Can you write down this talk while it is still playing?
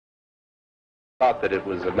thought that it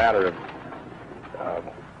was a matter of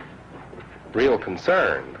real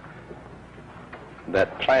concern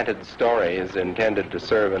that planted stories intended to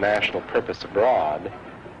serve a national purpose abroad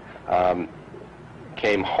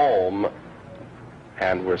came home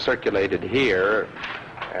and were circulated here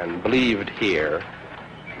and believed here,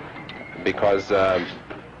 because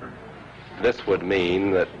this would mean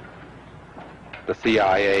that the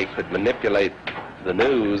CIA could manipulate the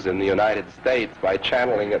news in the United States by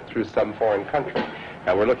channeling it through some foreign country.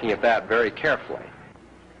 And we're looking at that very carefully.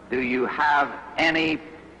 Do you have any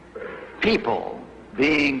people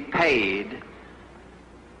being paid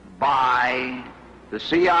by the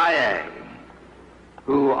CIA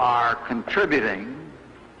who are contributing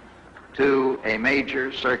to a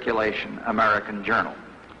major circulation American journal?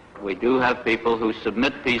 We do have people who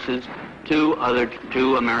submit pieces to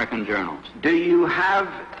two American journals. Do you have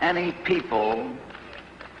any people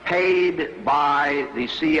paid by the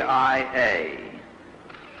CIA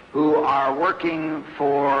who are working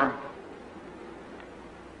for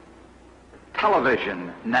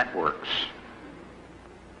television networks?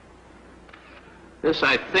 This,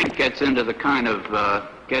 I think, gets into the kind of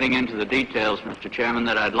getting into the details, Mr. Chairman,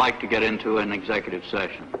 that I'd like to get into in executive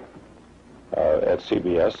session. At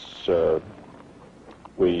CBS,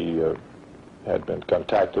 we had been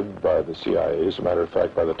contacted by the CIA. As a matter of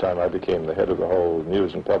fact, by the time I became the head of the whole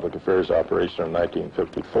News and Public Affairs operation in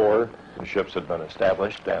 1954, ships had been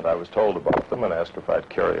established, and I was told about them and asked if I'd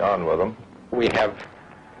carry on with them. We have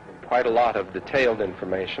quite a lot of detailed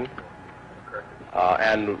information,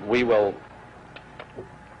 and we will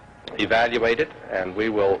evaluate it, and we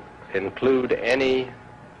will include any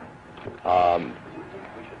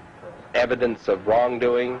evidence of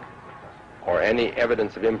wrongdoing or any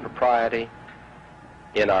evidence of impropriety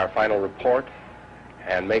in our final report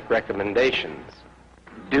and make recommendations.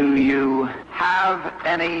 Do you have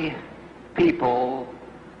any people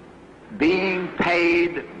being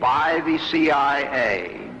paid by the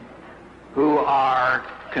CIA who are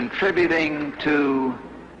contributing to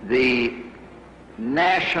the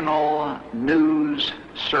national news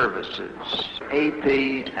services, AP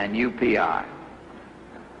and UPI?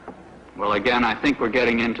 Well, again, I think we're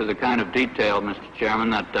getting into the kind of detail, Mr. Chairman,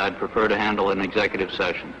 that I'd prefer to handle in executive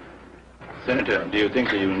session. Senator, do you think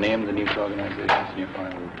that you named the news organizations in your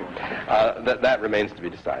final report? That remains to be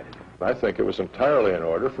decided. I think it was entirely in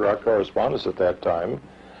order for our correspondents at that time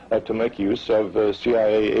to make use of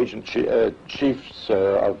CIA agent chiefs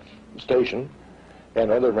of station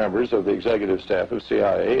and other members of the executive staff of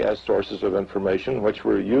CIA as sources of information which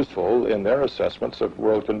were useful in their assessments of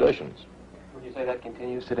world conditions. Would you say that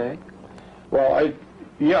continues today? Well,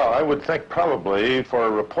 I would think probably for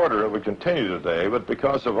a reporter it would continue today, but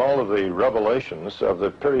because of all of the revelations of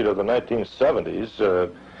the period of the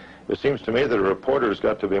 1970s, it seems to me that a reporter's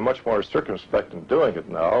got to be much more circumspect in doing it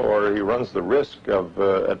now, or he runs the risk of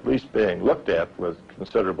at least being looked at with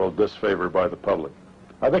considerable disfavor by the public.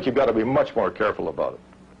 I think you've got to be much more careful about it.